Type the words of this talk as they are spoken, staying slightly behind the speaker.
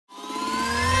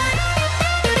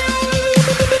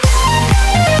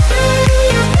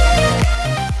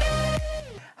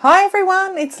Hi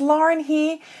everyone, it's Lauren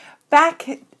here, back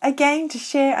again to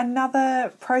share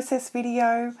another process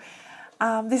video.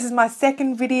 This is my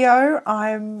second video.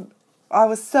 I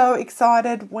was so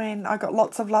excited when I got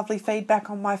lots of lovely feedback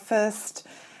on my first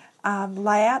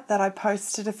layout that I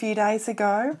posted a few days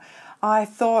ago. I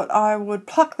thought I would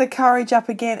pluck the courage up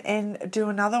again and do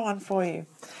another one for you.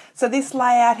 So this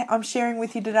layout I'm sharing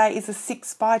with you today is a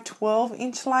 6 by 12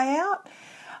 inch layout.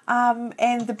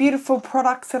 And the beautiful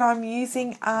products that I'm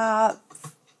using are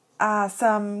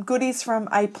some goodies from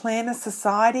a Planner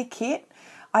Society kit.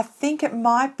 I think it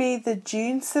might be the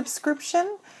June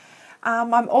subscription.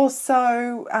 I'm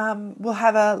also will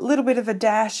have a little bit of a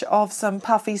dash of some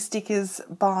puffy stickers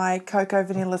by Cocoa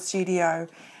Vanilla Studio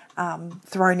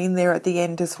thrown in there at the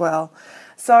end as well.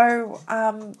 So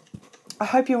I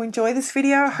hope you enjoy this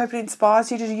video. I hope it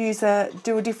inspires you to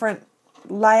do a different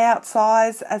layout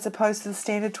size as opposed to the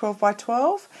standard 12 by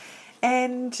 12,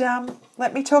 and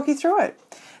let me talk you through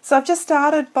it. So I've just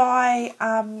started by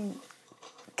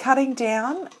cutting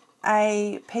down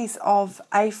a piece of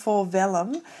A4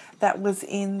 vellum that was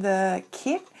in the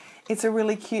kit. It's a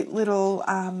really cute little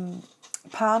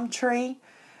palm tree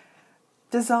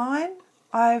design.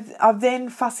 I've then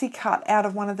fussy cut out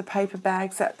of one of the paper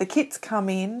bags that the kits come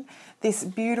in this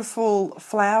beautiful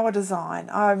flower design.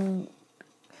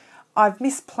 I've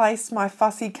misplaced my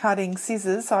fussy cutting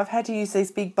scissors, so I've had to use these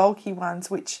big bulky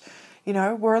ones, which, you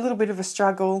know, were a little bit of a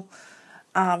struggle.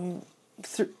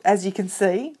 As you can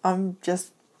see, I'm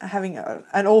just having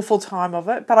an awful time of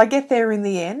it, but I get there in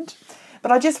the end.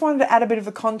 But I just wanted to add a bit of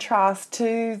a contrast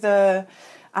to the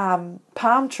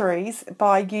palm trees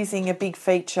by using a big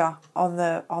feature on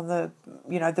the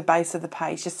the base of the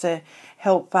page, just to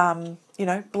help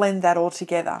blend that all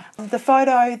together. The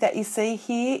photo that you see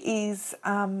here is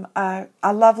a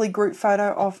lovely group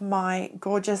photo of my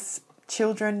gorgeous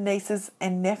children, nieces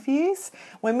and nephews.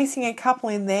 We're missing a couple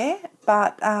in there,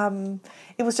 but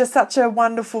it was just such a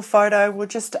wonderful photo. We're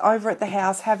just over at the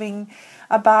house having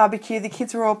a barbecue. The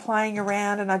kids were all playing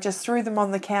around, and I just threw them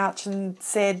on the couch and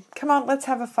said, come on, let's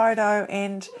have a photo,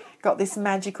 and got this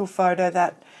magical photo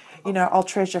that, I'll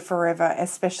treasure forever,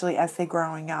 especially as they're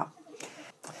growing up.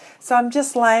 So I'm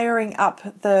just layering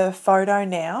up the photo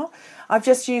now. I've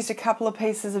just used a couple of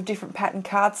pieces of different pattern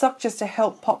cardstock just to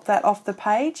help pop that off the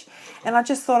page. And I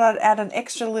just thought I'd add an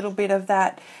extra little bit of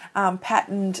that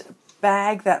patterned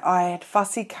bag that I had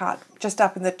fussy cut just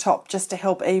up in the top, just to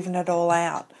help even it all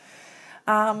out.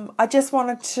 I just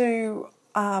wanted to,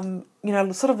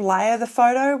 sort of layer the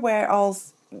photo where I'll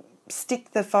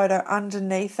stick the photo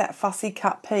underneath that fussy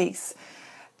cut piece,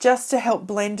 just to help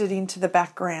blend it into the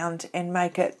background and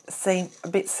make it seem a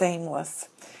bit seamless.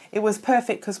 It was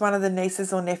perfect because one of the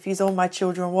nieces or nephews, all my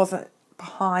children, wasn't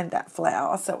behind that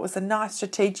flower, so it was a nice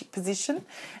strategic position,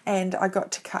 and I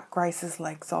got to cut Grace's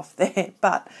legs off there,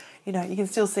 but you can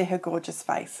still see her gorgeous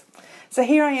face. So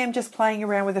here I am just playing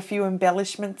around with a few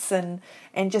embellishments and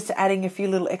just adding a few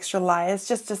little extra layers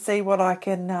just to see what I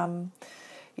can,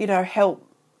 help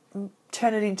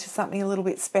turn it into something a little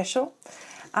bit special.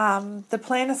 The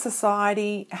Planner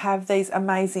Society have these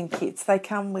amazing kits. They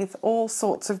come with all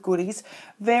sorts of goodies,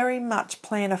 very much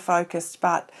planner focused,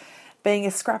 but being a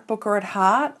scrapbooker at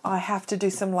heart, I have to do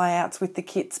some layouts with the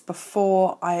kits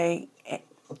before I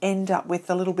end up with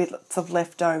a little bits of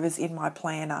leftovers in my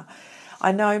planner.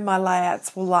 I know my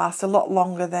layouts will last a lot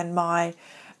longer than my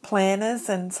planners,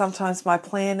 and sometimes my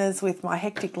planners with my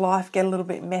hectic life get a little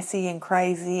bit messy and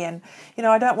crazy, and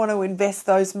I don't want to invest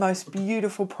those most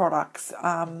beautiful products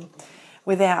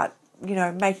without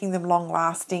making them long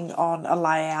lasting on a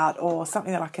layout or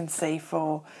something that I can see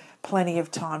for plenty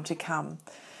of time to come.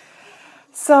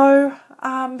 So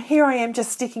here I am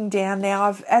just sticking down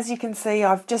now. As you can see,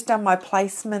 I've just done my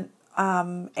placement,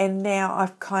 and now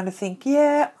I kind of think,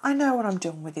 yeah, I know what I'm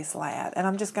doing with this layout, and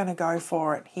I'm just going to go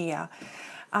for it here.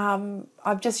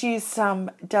 I've just used some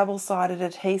double-sided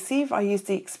adhesive. I use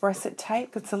the Express It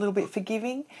tape. It's a little bit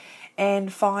forgiving,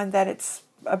 and find that it's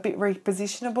a bit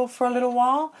repositionable for a little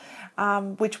while,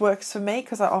 which works for me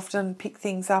because I often pick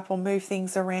things up or move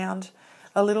things around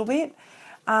a little bit.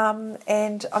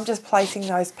 And I'm just placing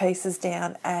those pieces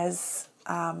down as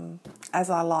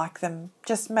I like them,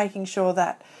 just making sure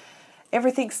that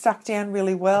everything's stuck down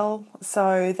really well,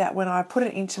 so that when I put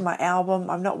it into my album,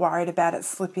 I'm not worried about it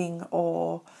slipping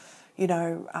or,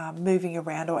 moving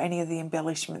around, or any of the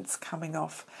embellishments coming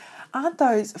off. Aren't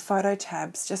those photo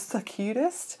tabs just the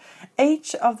cutest?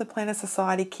 Each of the Planner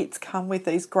Society kits come with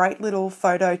these great little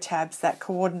photo tabs that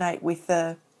coordinate with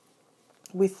the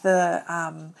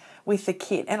with the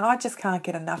kit, and I just can't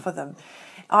get enough of them.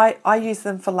 I use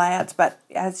them for layouts, but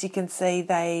as you can see,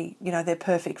 they're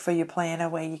perfect for your planner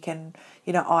where you can,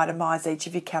 itemise each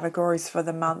of your categories for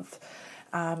the month.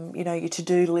 Your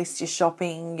to-do list, your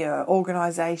shopping, your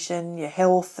organisation, your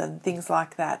health and things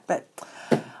like that. But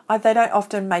they don't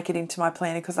often make it into my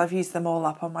planner because I've used them all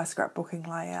up on my scrapbooking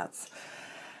layouts.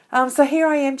 So here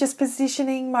I am just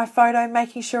positioning my photo,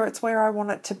 making sure it's where I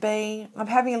want it to be. I'm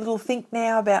having a little think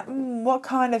now about what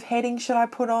kind of heading should I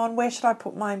put on, where should I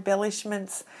put my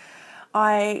embellishments.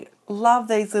 I love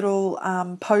these little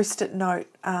post-it note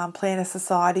Planner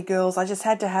Society girls. I just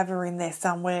had to have her in there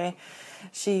somewhere.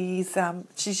 She's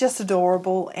just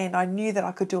adorable, and I knew that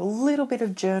I could do a little bit of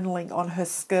journaling on her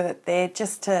skirt there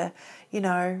just to,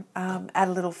 add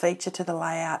a little feature to the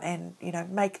layout and,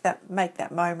 make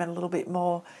that moment a little bit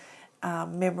more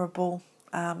memorable,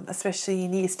 especially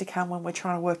in years to come when we're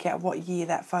trying to work out what year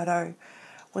that photo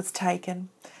was taken.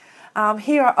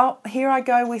 Here I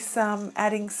go with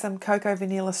adding some Cocoa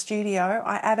Vanilla Studio.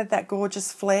 I added that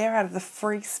gorgeous flare out of the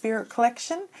Free Spirit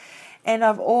collection. And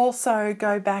I've also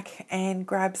go back and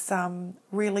grab some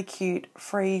really cute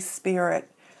Free Spirit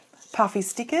puffy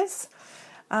stickers.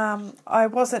 When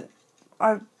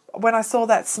I saw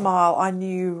that smile, I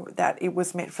knew that it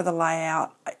was meant for the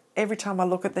layout. Every time I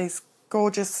look at these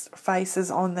gorgeous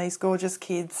faces on these gorgeous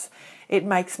kids, it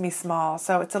makes me smile.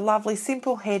 So it's a lovely,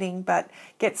 simple heading, but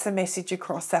gets the message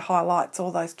across that highlights all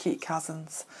those cute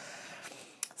cousins.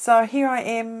 So here I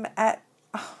am at...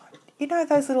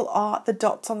 those little the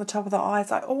dots on the top of the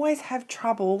eyes, I always have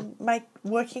trouble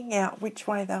working out which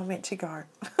way they're meant to go.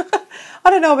 I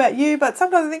don't know about you, but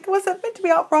sometimes I think, was it meant to be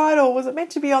upright or was it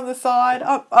meant to be on the side?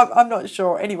 I'm not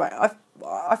sure. Anyway,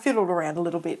 I fiddled around a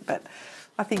little bit, but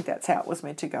I think that's how it was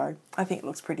meant to go. I think it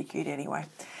looks pretty cute anyway.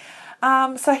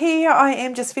 So here I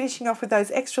am just finishing off with those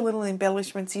extra little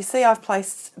embellishments. You see I've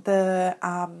placed the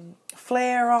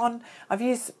flare on. I've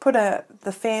put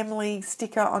the family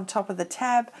sticker on top of the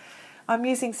tab. I'm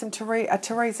using a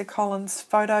Teresa Collins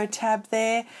photo tab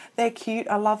there. They're cute.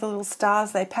 I love the little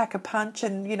stars. They pack a punch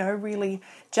and, really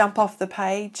jump off the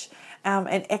page.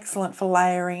 And excellent for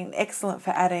layering, excellent for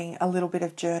adding a little bit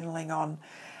of journaling on.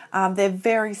 They're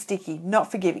very sticky,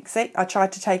 not forgiving. See, I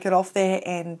tried to take it off there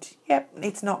and, yep,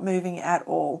 it's not moving at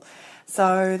all.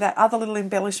 So that other little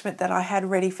embellishment that I had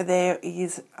ready for there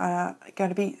is going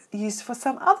to be used for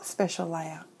some other special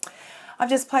layout. I've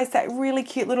just placed that really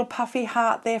cute little puffy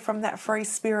heart there from that Free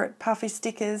Spirit puffy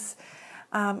stickers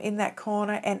in that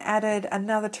corner and added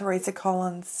another Teresa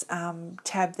Collins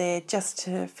tab there just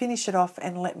to finish it off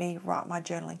and let me write my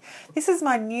journaling. This is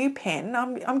my new pen.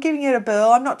 I'm giving it a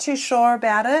burl. I'm not too sure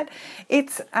about it.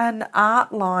 It's an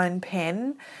Artline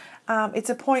pen. It's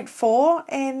a 0.4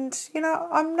 and,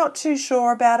 I'm not too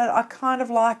sure about it. I kind of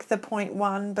like the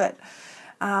 0.1, but...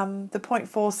 the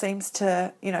 0.4 seems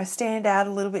to, stand out a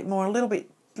little bit more, a little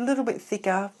bit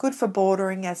thicker, good for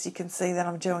bordering, as you can see that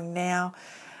I'm doing now.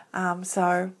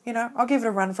 So, I'll give it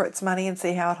a run for its money and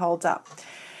see how it holds up.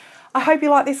 I hope you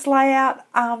like this layout.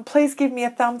 Please give me a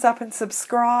thumbs up and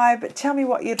subscribe. Tell me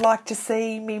what you'd like to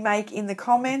see me make in the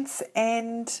comments.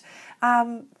 And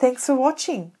thanks for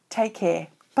watching. Take care.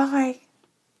 Bye.